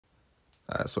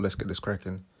So let's get this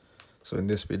cracking. So in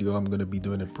this video, I'm going to be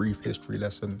doing a brief history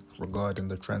lesson regarding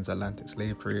the transatlantic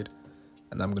slave trade,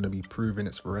 and I'm going to be proving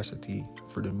its veracity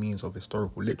through the means of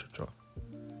historical literature.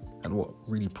 And what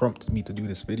really prompted me to do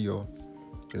this video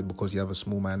is because you have a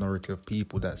small minority of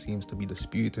people that seems to be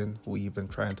disputing or even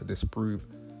trying to disprove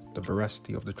the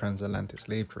veracity of the transatlantic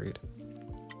slave trade.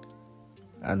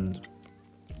 And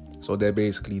so they're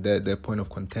basically, their point of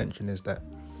contention is that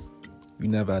you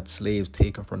never had slaves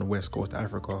taken from the west coast of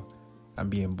Africa and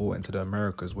being brought into the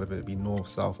Americas, whether it be North,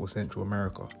 South or Central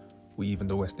America, or even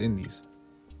the West Indies.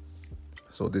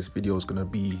 So this video is going to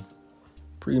be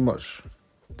pretty much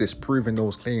disproving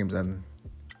those claims and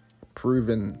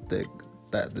proving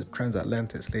that the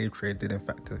transatlantic slave trade did in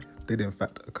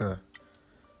fact occur.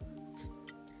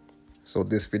 So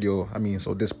this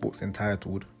book's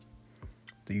entitled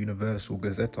The Universal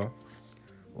Gazzetta,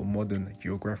 or Modern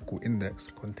Geographical Index,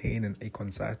 containing a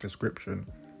concise description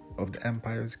of the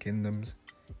empires, kingdoms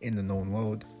in the known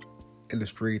world,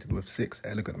 illustrated with 6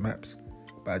 elegant maps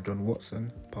by John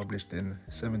Watson, published in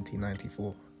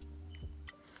 1794.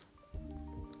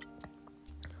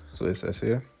 So it says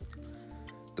here,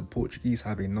 the Portuguese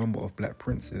have a number of black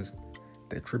princes,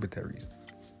 their tributaries.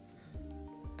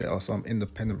 There are some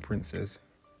independent princes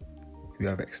who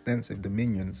have extensive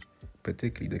dominions,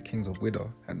 particularly the kings of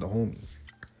Wida and Dahomey,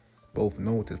 both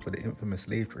noted for the infamous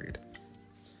slave trade.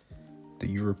 The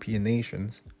European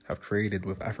nations have traded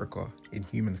with Africa in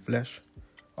human flesh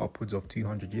upwards of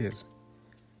 200 years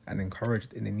and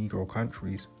encouraged in the Negro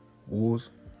countries wars,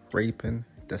 raping,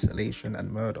 desolation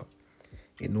and murder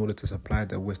in order to supply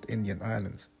their West Indian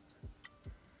islands.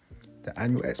 The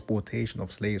annual exportation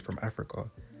of slaves from Africa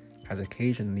has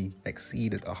occasionally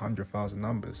exceeded 100,000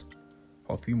 numbers,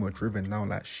 of whom were driven now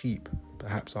like sheep,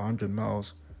 perhaps 100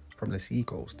 miles from the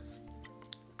seacoast,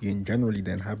 being generally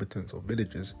the inhabitants of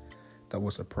villages that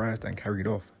were surprised and carried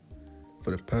off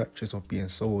for the purchase of being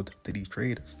sold to these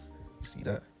traders. You see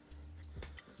that?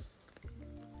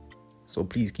 So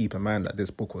please keep in mind that this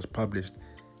book was published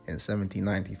in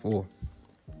 1794.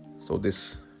 So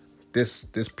this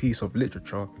piece of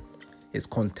literature is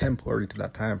contemporary to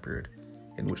that time period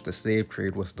in which the slave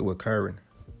trade was still occurring.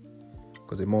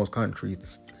 Because in most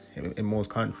countries,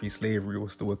 slavery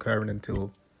was still occurring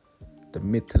until the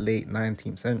mid to late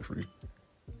 19th century,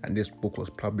 and this book was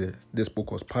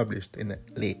published in the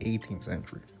late 18th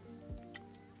century,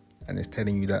 and it's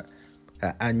telling you that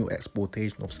an annual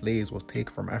exportation of slaves was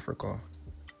taken from Africa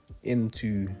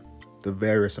into the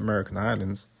various American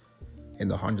islands in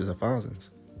the hundreds of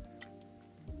thousands,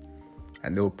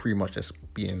 and they were pretty much just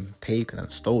being taken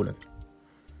and stolen.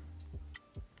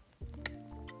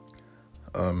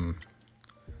 And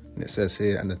it says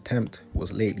here, an attempt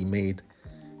was lately made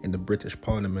in the British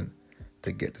Parliament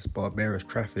to get this barbarous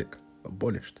traffic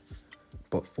abolished,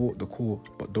 but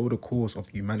though the cause of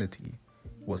humanity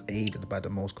was aided by the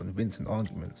most convincing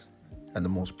arguments and the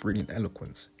most brilliant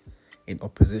eloquence, in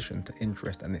opposition to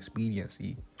interest and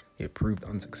expediency, it proved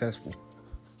unsuccessful.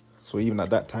 So even at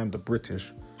that time, the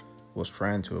British was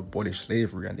trying to abolish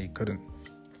slavery and they couldn't.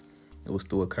 It was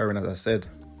still occurring, as I said.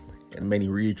 In many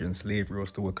regions, slavery was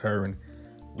still occurring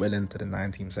well into the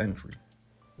 19th century.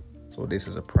 So this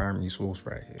is a primary source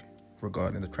right here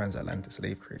regarding the transatlantic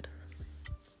slave trade.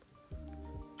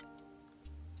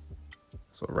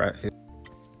 So right here.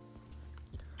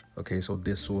 Okay, so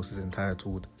this source is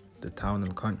entitled The Town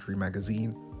and Country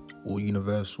Magazine, or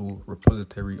Universal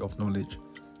Repository of Knowledge,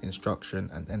 Instruction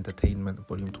and Entertainment,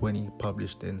 Volume 20,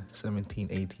 published in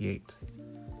 1788.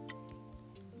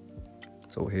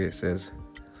 So here it says,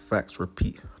 facts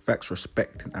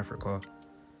respecting Africa,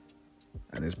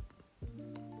 and it's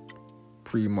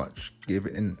pretty much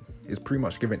giving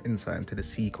insight into the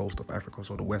sea coast of Africa,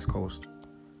 so the west coast.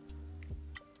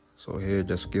 So here it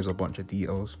just gives a bunch of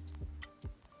details,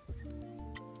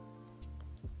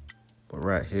 but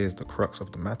right here is the crux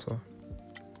of the matter.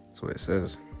 So it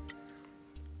says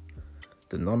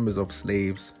the number of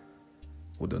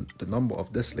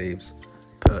the slaves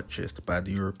purchased by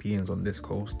the Europeans on this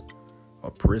coast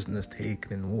are prisoners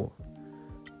taken in war,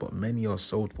 but many are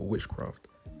sold for witchcraft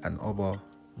and other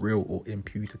real or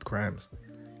imputed crimes,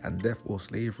 and death or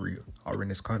slavery are in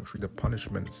this country the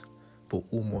punishments for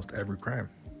almost every crime.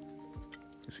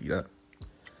 You see that?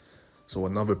 So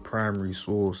another primary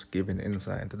source giving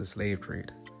insight into the slave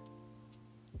trade.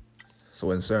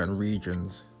 So in certain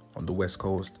regions on the west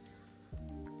coast,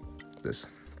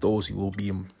 those who will be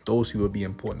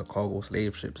importing the cargo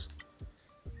slave ships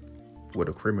were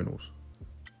the criminals,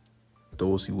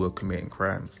 those who were committing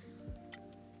crimes.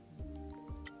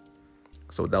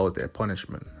 So that was their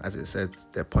punishment. As it says,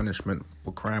 their punishment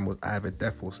for crime was either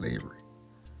death or slavery.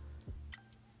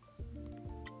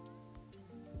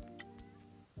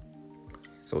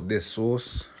 So this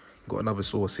source, got another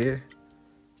source here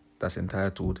that's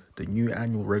entitled The New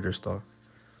Annual Register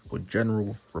or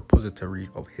General Repository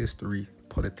of History,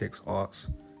 Politics, Arts,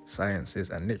 Sciences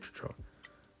and Literature,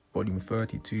 Volume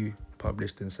 32,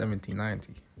 published in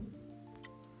 1790.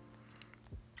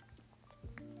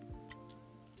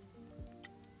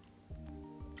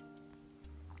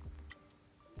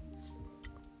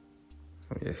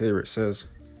 Here it says,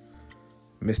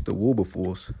 Mr.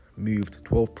 Wilberforce moved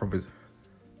 12 propositions.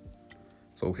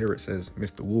 So here it says,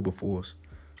 Mr. Wilberforce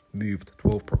moved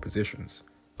 12 propositions,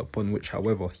 upon which,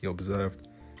 however, he observed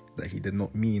that he did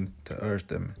not mean to urge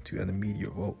them to an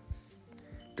immediate vote.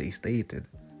 They stated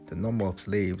the number of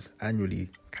slaves annually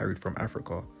carried from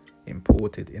Africa,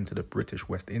 imported into the British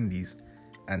West Indies,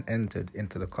 and entered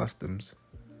into the custom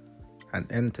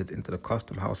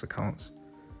house accounts.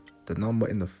 The number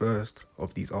in the first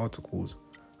of these articles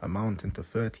amounting to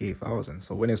 38,000.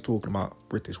 So when it's talking about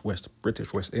British West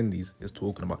Indies, it's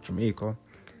talking about Jamaica,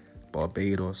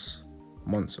 Barbados,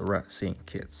 Montserrat, St.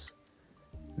 Kitts,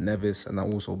 Nevis, and I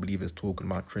also believe it's talking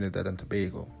about Trinidad and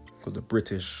Tobago, because the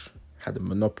British had a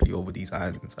monopoly over these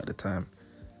islands at the time,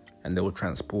 and they were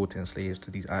transporting slaves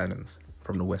to these islands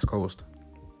from the west coast.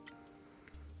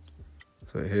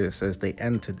 So here it says they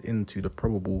entered into the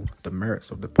probable demerits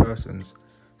of the persons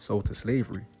sold to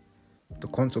slavery, the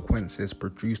consequences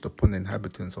produced upon the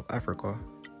inhabitants of Africa,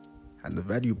 and the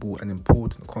valuable and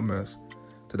important commerce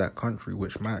to that country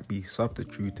which might be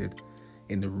substituted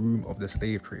in the room of the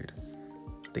slave trade.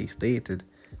 They stated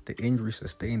the injury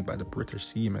sustained by the British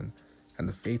seamen and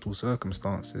the fatal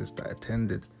circumstances that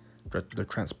attended the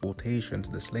transportation to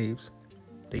the slaves.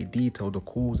 They detailed the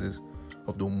causes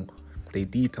of the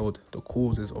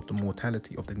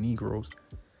mortality of the Negroes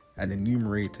and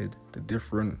enumerated the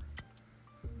different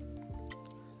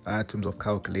items of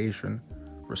calculation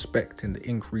respecting the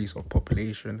increase of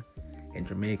population in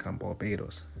Jamaica and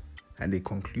Barbados, and they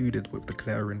concluded with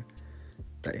declaring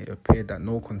that it appeared that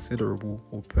no considerable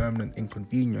or permanent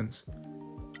inconvenience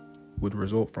would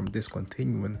result from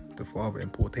discontinuing the further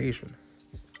importation.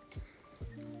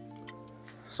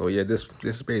 So yeah, this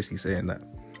is basically saying that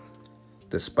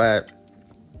despite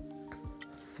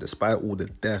all the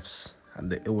deaths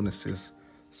and the illnesses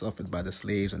suffered by the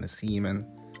slaves and the seamen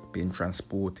being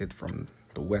transported from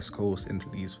the west coast into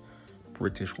these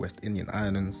British West Indian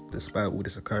islands, despite all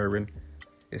this occurring,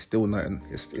 it's still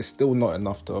not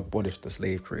enough to abolish the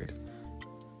slave trade.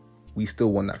 We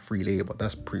still want that free labor.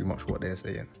 That's pretty much what they're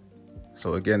saying.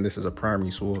 So again, this is a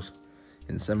primary source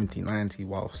in 1790,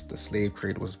 whilst the slave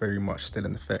trade was very much still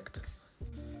in effect.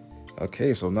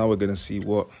 Okay, so now we're going to see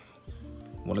what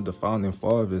one of the founding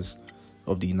fathers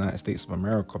of the United States of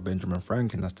America, Benjamin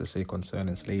Franklin, has to say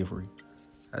concerning slavery,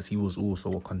 as he was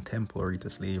also a contemporary to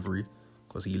slavery,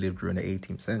 because he lived during the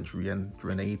 18th century, and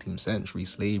during the 18th century,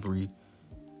 slavery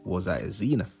was at its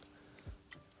zenith.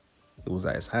 It was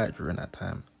at its height during that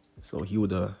time. So he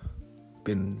would have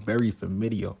been very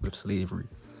familiar with slavery.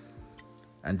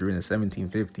 And during the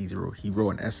 1750s, he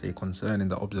wrote an essay concerning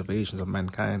the observations of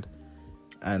mankind,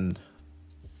 and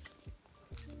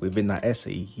within that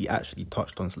essay, he actually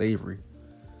touched on slavery.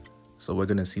 So we're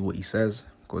going to see what he says,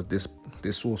 because this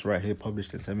source right here,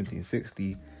 published in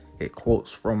 1760, it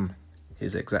quotes from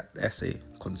his exact essay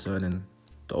concerning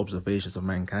the observations of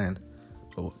mankind.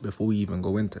 But before we even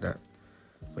go into that,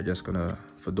 we're just going to,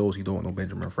 for those who don't know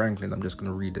Benjamin Franklin, I'm just going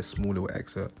to read this small little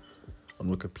excerpt on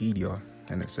Wikipedia,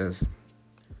 and it says,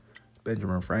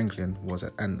 Benjamin Franklin was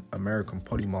an American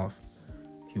polymath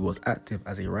who was active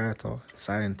as a writer,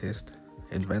 scientist,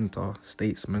 inventor,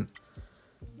 statesman,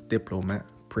 diplomat,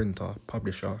 printer,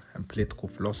 publisher, and political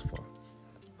philosopher.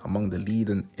 Among the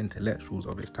leading intellectuals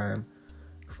of his time,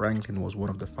 Franklin was one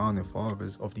of the founding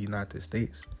fathers of the United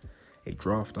States, a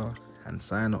drafter and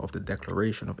signer of the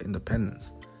Declaration of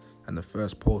Independence, and the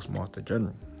first Postmaster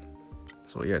General.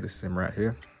 So yeah, this is him right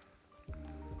here.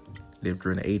 Lived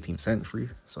during the 18th century,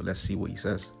 so let's see what he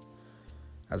says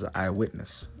as an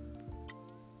eyewitness.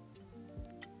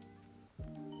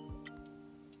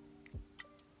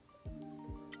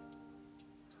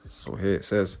 So here it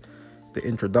says, the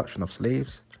introduction of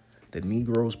slaves, the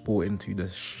Negroes brought into the...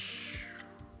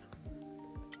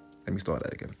 Let me start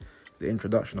that again. The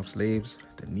introduction of slaves,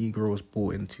 the Negroes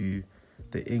brought into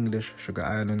the English Sugar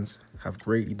Islands have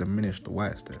greatly diminished the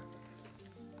whites there.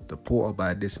 The poor are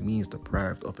by this means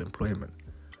deprived of employment,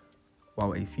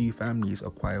 while a few families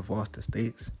acquire vast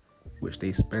estates, which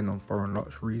they spend on foreign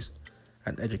luxuries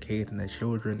and educating their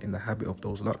children in the habit of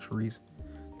those luxuries.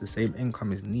 The same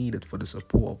income is needed for the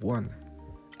support of one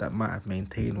that might have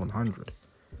maintained 100.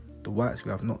 The whites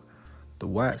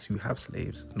who have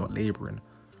slaves, not laboring,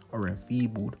 are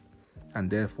enfeebled and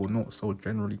therefore not so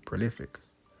generally prolific.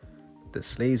 The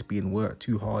slaves being worked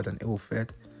too hard and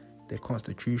ill-fed, their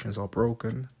constitutions are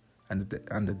broken, and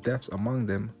the deaths among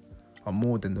them are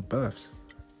more than the births,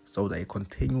 so that a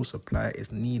continual supply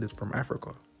is needed from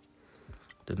Africa.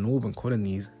 The northern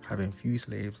colonies, having few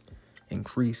slaves,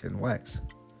 increase in whites.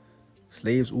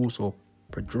 Slaves also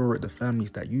pejorate the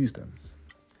families that use them.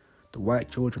 The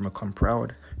white children become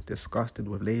proud, disgusted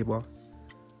with labor,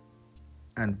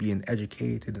 and being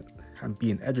educated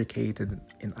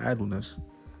in idleness,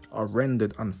 are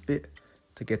rendered unfit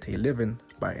to get a living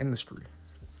by industry.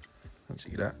 You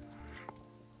see that?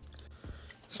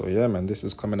 So yeah, man, this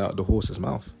is coming out of the horse's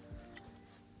mouth.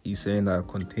 He's saying that a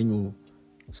continual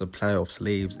supply of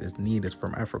slaves is needed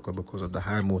from Africa because of the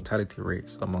high mortality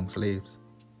rates among slaves.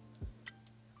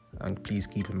 And please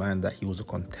keep in mind that he was a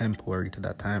contemporary to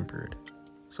that time period.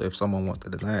 So if someone wants to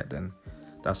deny it, then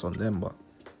that's on them. But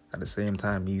at the same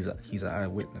time, he's an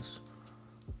eyewitness.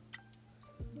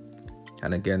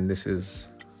 And again, this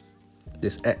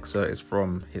excerpt is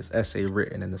from his essay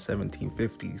written in the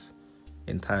 1750s,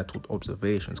 entitled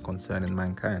Observations Concerning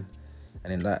Mankind.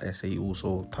 And in that essay, he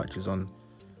also touches on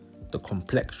the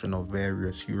complexion of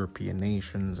various European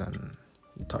nations, and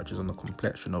he touches on the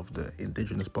complexion of the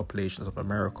indigenous populations of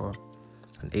America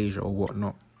and Asia or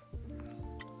whatnot.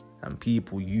 And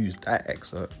people use that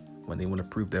excerpt when they want to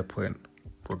prove their point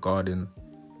regarding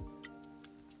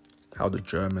how the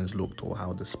Germans looked or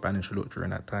how the Spanish looked during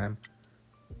that time.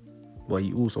 But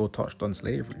he also touched on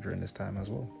slavery during this time as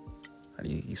well. And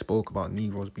he spoke about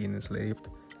Negroes being enslaved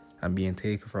and being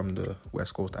taken from the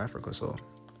west coast of Africa. So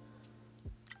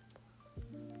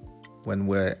when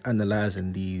we're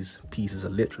analysing these pieces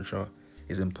of literature,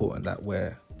 it's important that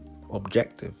we're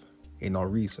objective in our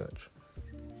research.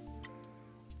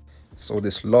 So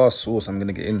this last source I'm going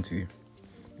to get into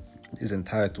is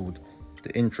entitled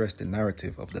The Interesting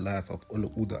Narrative of the Life of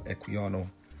Oluoda Equiano,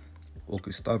 or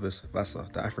Gustavus Vassa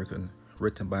the African,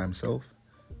 written by himself.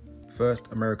 First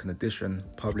American edition,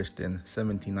 published in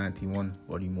 1791,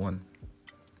 volume 1.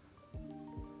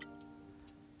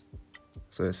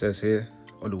 So it says here,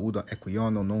 Oluoda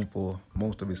Equiano, known for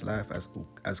most of his life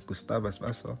as Gustavus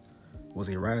Vassa, was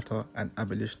a writer and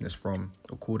abolitionist from,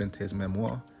 according to his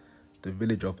memoir, the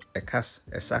village of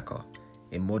Esaka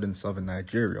in modern southern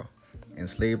Nigeria.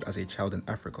 Enslaved as a child in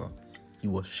Africa, he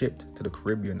was shipped to the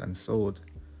Caribbean and sold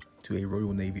to a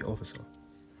Royal Navy officer.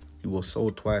 He was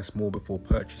sold twice more before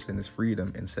purchasing his freedom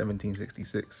in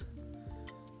 1766.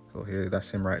 So here,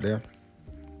 that's him right there.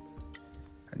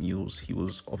 And he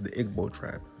was of the Igbo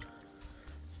tribe.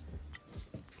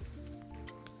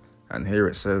 And here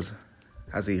it says,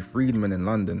 as a freedman in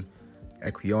London,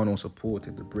 Equiano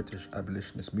supported the British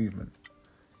abolitionist movement.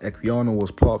 Equiano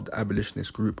was part of the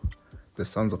abolitionist group, the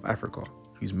Sons of Africa,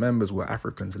 whose members were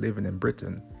Africans living in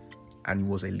Britain, and he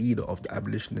was a leader of the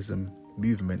abolitionism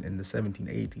movement in the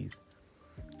 1780s.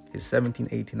 His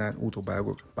 1789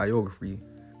 autobiography,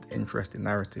 The Interesting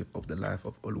Narrative of the Life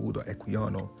of Oluoda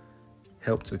Equiano,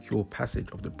 helped secure passage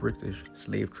of the British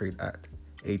Slave Trade Act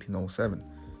 1807,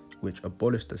 which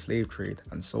abolished the slave trade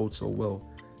and sold so well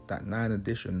that 9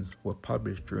 editions were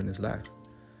published during his life.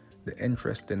 The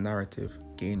interesting narrative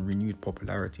gained renewed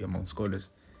popularity among scholars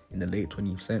in the late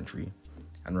 20th century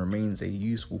and remains a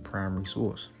useful primary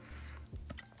source.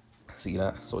 See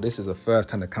that? So this is a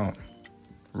first-hand account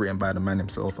written by the man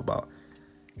himself about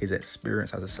his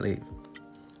experience as a slave.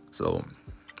 So,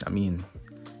 I mean,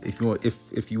 if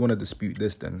you want to dispute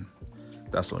this, then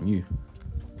that's on you.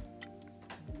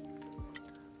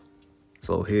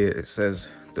 So here it says,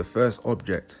 the first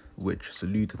object which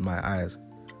saluted my eyes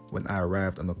when I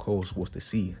arrived on the coast was the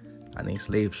sea, and a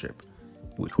slave ship,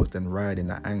 which was then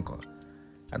riding at anchor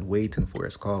and waiting for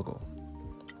its cargo.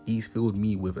 These filled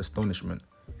me with astonishment,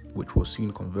 which was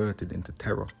soon converted into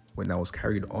terror. When I was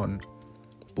carried on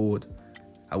board,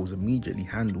 I was immediately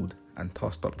handled and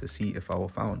tossed up to see if I were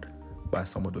found by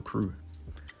some of the crew,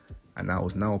 and I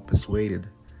was now persuaded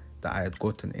that I had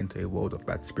gotten into a world of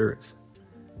bad spirits,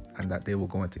 and that they were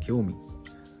going to kill me.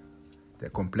 Their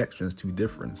complexions too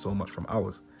different so much from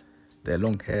ours, their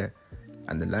long hair,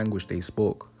 and the language they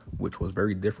spoke, which was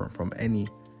very different from any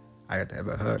I had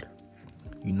ever heard,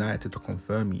 united to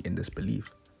confirm me in this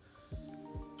belief.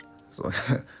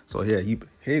 So here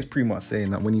he's pretty much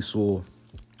saying that when he saw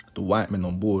the white men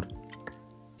on board,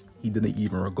 he didn't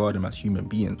even regard them as human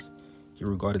beings. He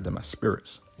regarded them as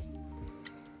spirits.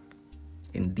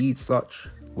 Indeed, such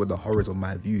were the horrors of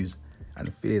my views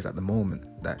and fears at the moment,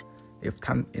 that if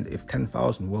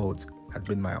 10,000 worlds had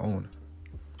been my own,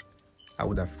 I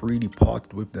would have freely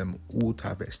parted with them all to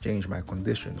have exchanged my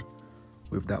condition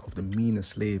with that of the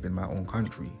meanest slave in my own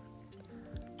country.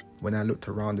 when I looked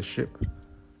around the ship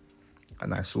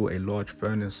and I saw a large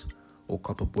furnace or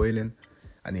copper boiling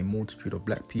and a multitude of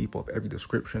black people of every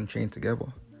description chained together,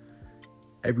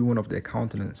 every one of their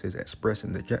countenances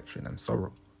expressing dejection and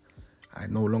sorrow, I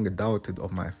no longer doubted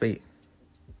of my fate,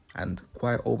 and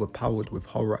quite overpowered with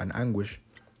horror and anguish,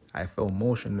 I fell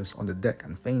motionless on the deck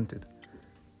and fainted.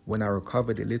 When I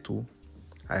recovered a little,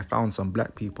 I found some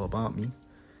black people about me,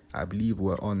 who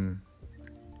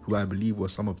I believe were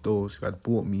some of those who had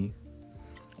brought me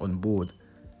on board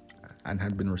and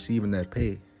had been receiving their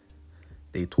pay.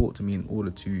 They talked to me in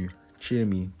order to cheer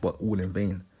me, but all in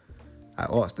vain. I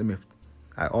asked them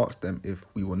if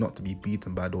we were not to be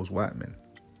beaten by those white men.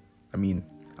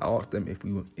 I asked them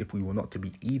if we were not to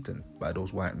be eaten by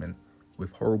those white men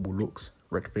with horrible looks,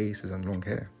 red faces, and long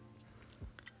hair.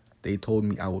 They told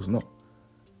me I was not,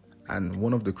 and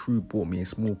one of the crew brought me a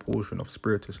small portion of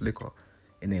spirituous liquor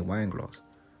in a wine glass,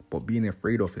 but being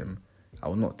afraid of him, I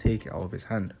would not take it out of his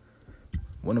hand.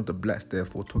 One of the blacks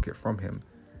therefore took it from him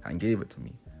and gave it to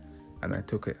me, and I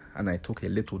took a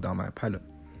little down my palate,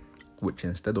 which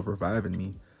instead of reviving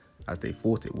me, as they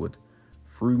thought it would,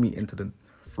 threw me into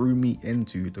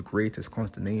the greatest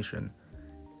consternation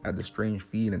at the strange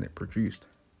feeling it produced,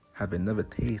 having never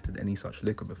tasted any such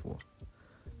liquor before.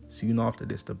 Soon after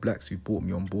this, the blacks who brought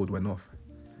me on board went off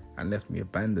and left me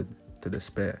abandoned to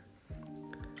despair.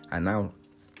 I now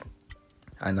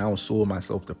saw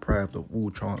myself deprived of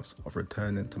all chance of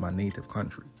returning to my native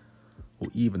country, or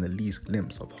even the least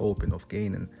glimpse of hoping of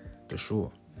gaining the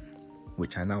shore,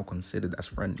 which I now considered as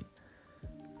friendly.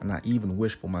 And I even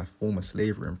wished for my former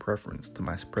slavery in preference to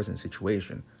my present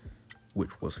situation,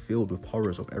 which was filled with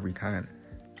horrors of every kind,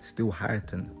 still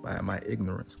heightened by my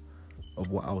ignorance of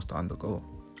what I was to undergo.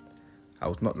 I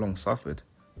was not long suffered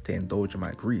to indulge in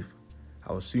my grief.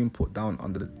 I was soon put down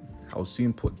under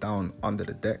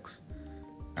the decks,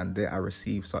 and there I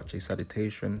received such a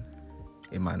salutation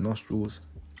in my nostrils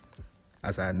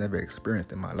as I had never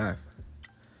experienced in my life,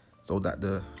 so that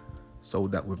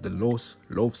with the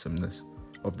loathsomeness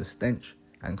of the stench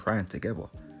and crying together,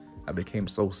 I became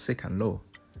so sick and low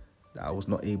that I was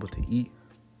not able to eat,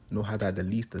 nor had I the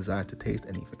least desire to taste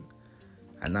anything.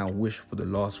 I now wished for the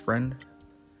last friend,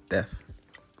 death,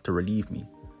 to relieve me,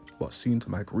 but soon to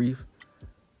my grief,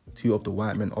 two of the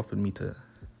white men offered me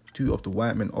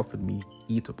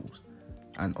eatables,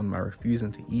 and on my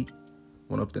refusing to eat,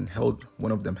 one of them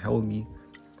held me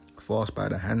fast by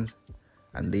the hands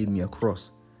and laid me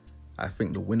across, I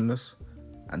think the windlass,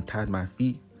 and tied my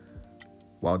feet,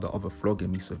 while the other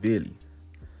flogging me severely.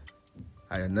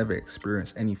 I had never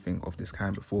experienced anything of this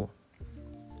kind before.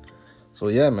 So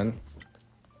yeah, man,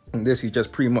 this is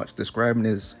just pretty much describing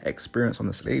his experience on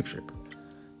the slave ship,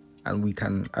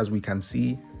 and as we can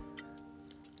see,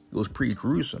 it was pretty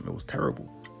gruesome. It was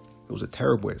terrible. It was a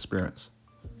terrible experience.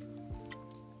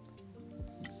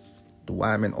 The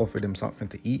white men offered him something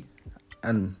to eat,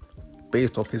 and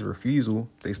based off his refusal,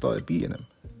 they started beating him.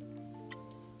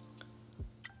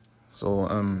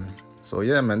 So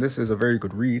yeah, man, this is a very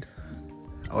good read.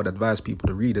 I would advise people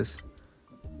to read this.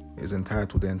 It's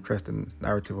entitled The Interesting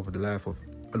Narrative of the Life of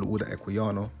Oluoda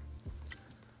Equiano.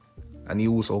 And he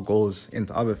also goes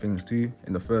into other things too.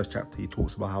 In the first chapter, he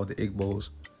talks about how the Igbos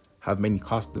have many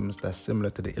customs that's similar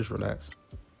to the Israelites.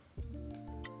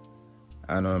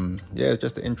 And yeah, it's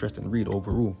just an interesting read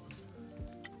overall.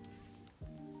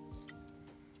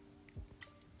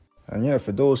 And yeah,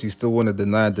 for those who still want to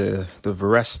deny the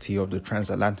veracity of the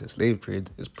transatlantic slave trade,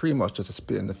 it's pretty much just a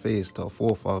spit in the face to our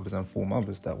forefathers and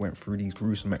foremothers that went through these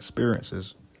gruesome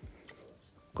experiences.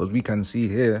 Because we can see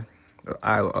here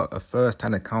a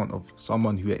first-hand account of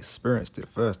someone who experienced it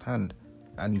firsthand,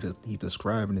 and he's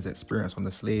describing his experience on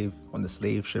the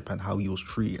slave ship, and how he was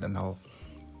treated, and how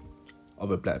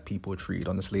other black people were treated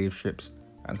on the slave ships,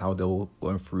 and how they were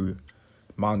going through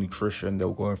malnutrition, they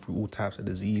were going through all types of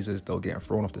diseases, they were getting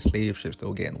thrown off the slave ships, they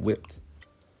were getting whipped.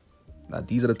 Now,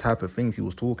 these are the type of things he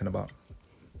was talking about.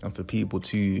 And for people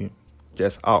to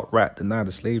just outright deny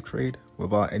the slave trade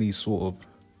without any sort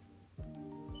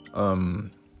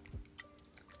of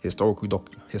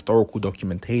historical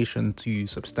documentation to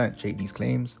substantiate these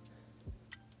claims,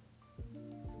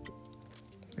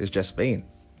 it's just vain.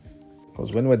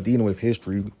 Because when we're dealing with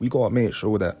history, we gotta make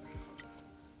sure that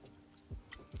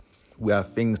we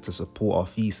have things to support our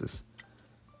thesis.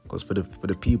 Because for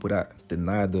the people that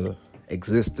deny the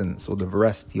existence or the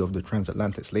veracity of the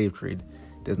transatlantic slave trade,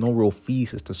 there's no real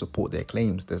thesis to support their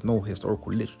claims. There's no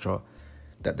historical literature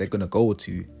that they're gonna go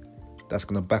to that's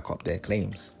gonna back up their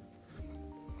claims.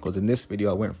 Because in this video,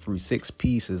 I went through 6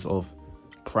 pieces of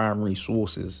primary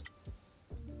sources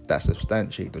that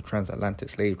substantiate the transatlantic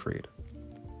slave trade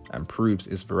and proves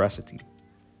its veracity.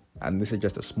 And this is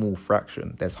just a small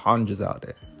fraction. There's hundreds out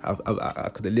there. I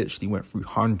could have literally went through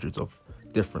hundreds of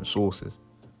different sources.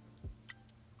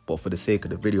 But for the sake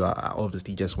of the video, I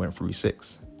obviously just went through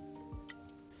 6.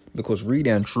 Because really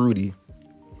and truly,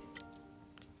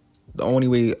 the only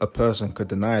way a person could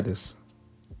deny this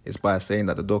is by saying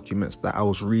that the documents that I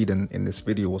was reading in this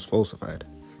video was falsified.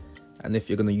 And if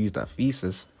you're going to use that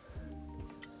thesis,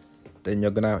 then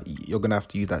you're gonna have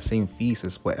to use that same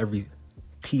thesis for every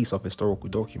piece of historical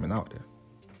document out there.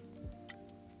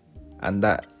 And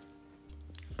that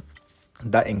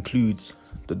includes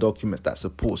the documents that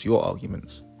supports your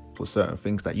arguments for certain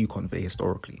things that you convey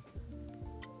historically.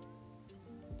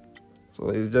 So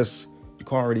it's just, you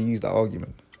can't really use that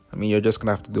argument. I mean, you're just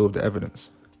gonna have to deal with the evidence,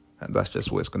 and that's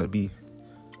just what it's gonna be,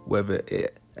 whether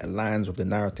it aligns with the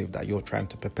narrative that you're trying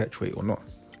to perpetuate or not.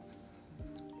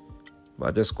 But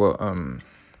I just got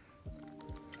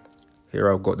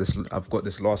here I've got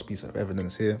this last piece of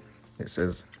evidence here. It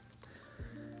says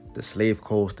the Slave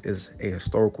Coast is a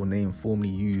historical name formerly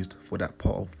used for that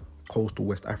part of coastal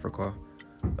West Africa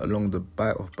along the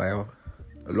Bight of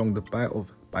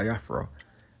Biafra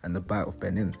and the Bight of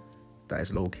Benin that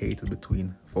is located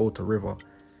between Volta River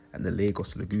and the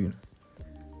Lagos Lagoon.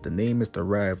 The name is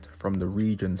derived from the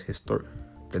region's history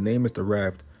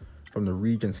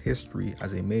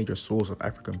as a major source of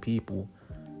African people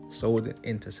sold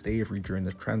into slavery during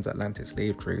the Transatlantic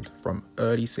Slave Trade from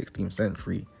early 16th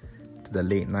century to the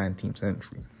late 19th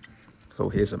century. So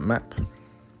here's a map,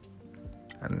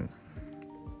 and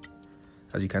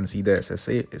as you can see there, it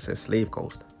says Slave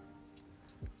Coast.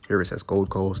 Here it says Gold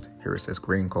Coast. Here it says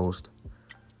Grain Coast.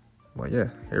 But yeah,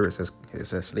 here it says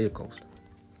Slave Coast.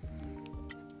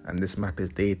 And this map is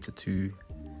dated to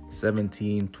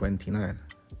 1729.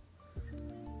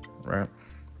 Right?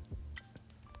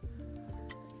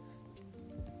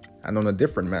 And on a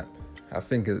different map, I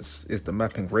think it's the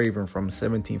map engraven from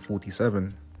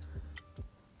 1747,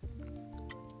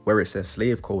 where it says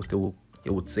Slave Coast, it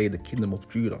would say the Kingdom of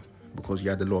Judah, because you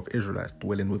had a lot of Israelites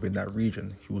dwelling within that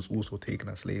region who was also taken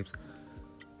as slaves.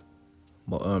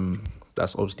 But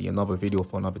that's obviously another video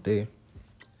for another day.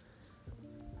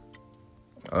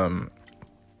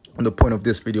 The point of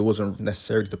this video wasn't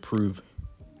necessarily to prove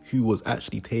who was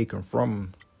actually taken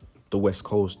from the West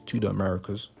Coast to the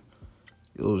Americas.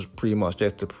 It was pretty much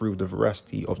just to prove the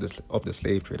veracity of the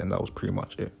slave trade, and that was pretty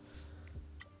much it.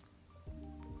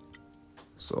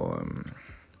 So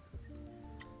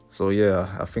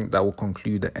yeah, I think that will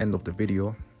conclude the end of the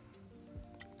video.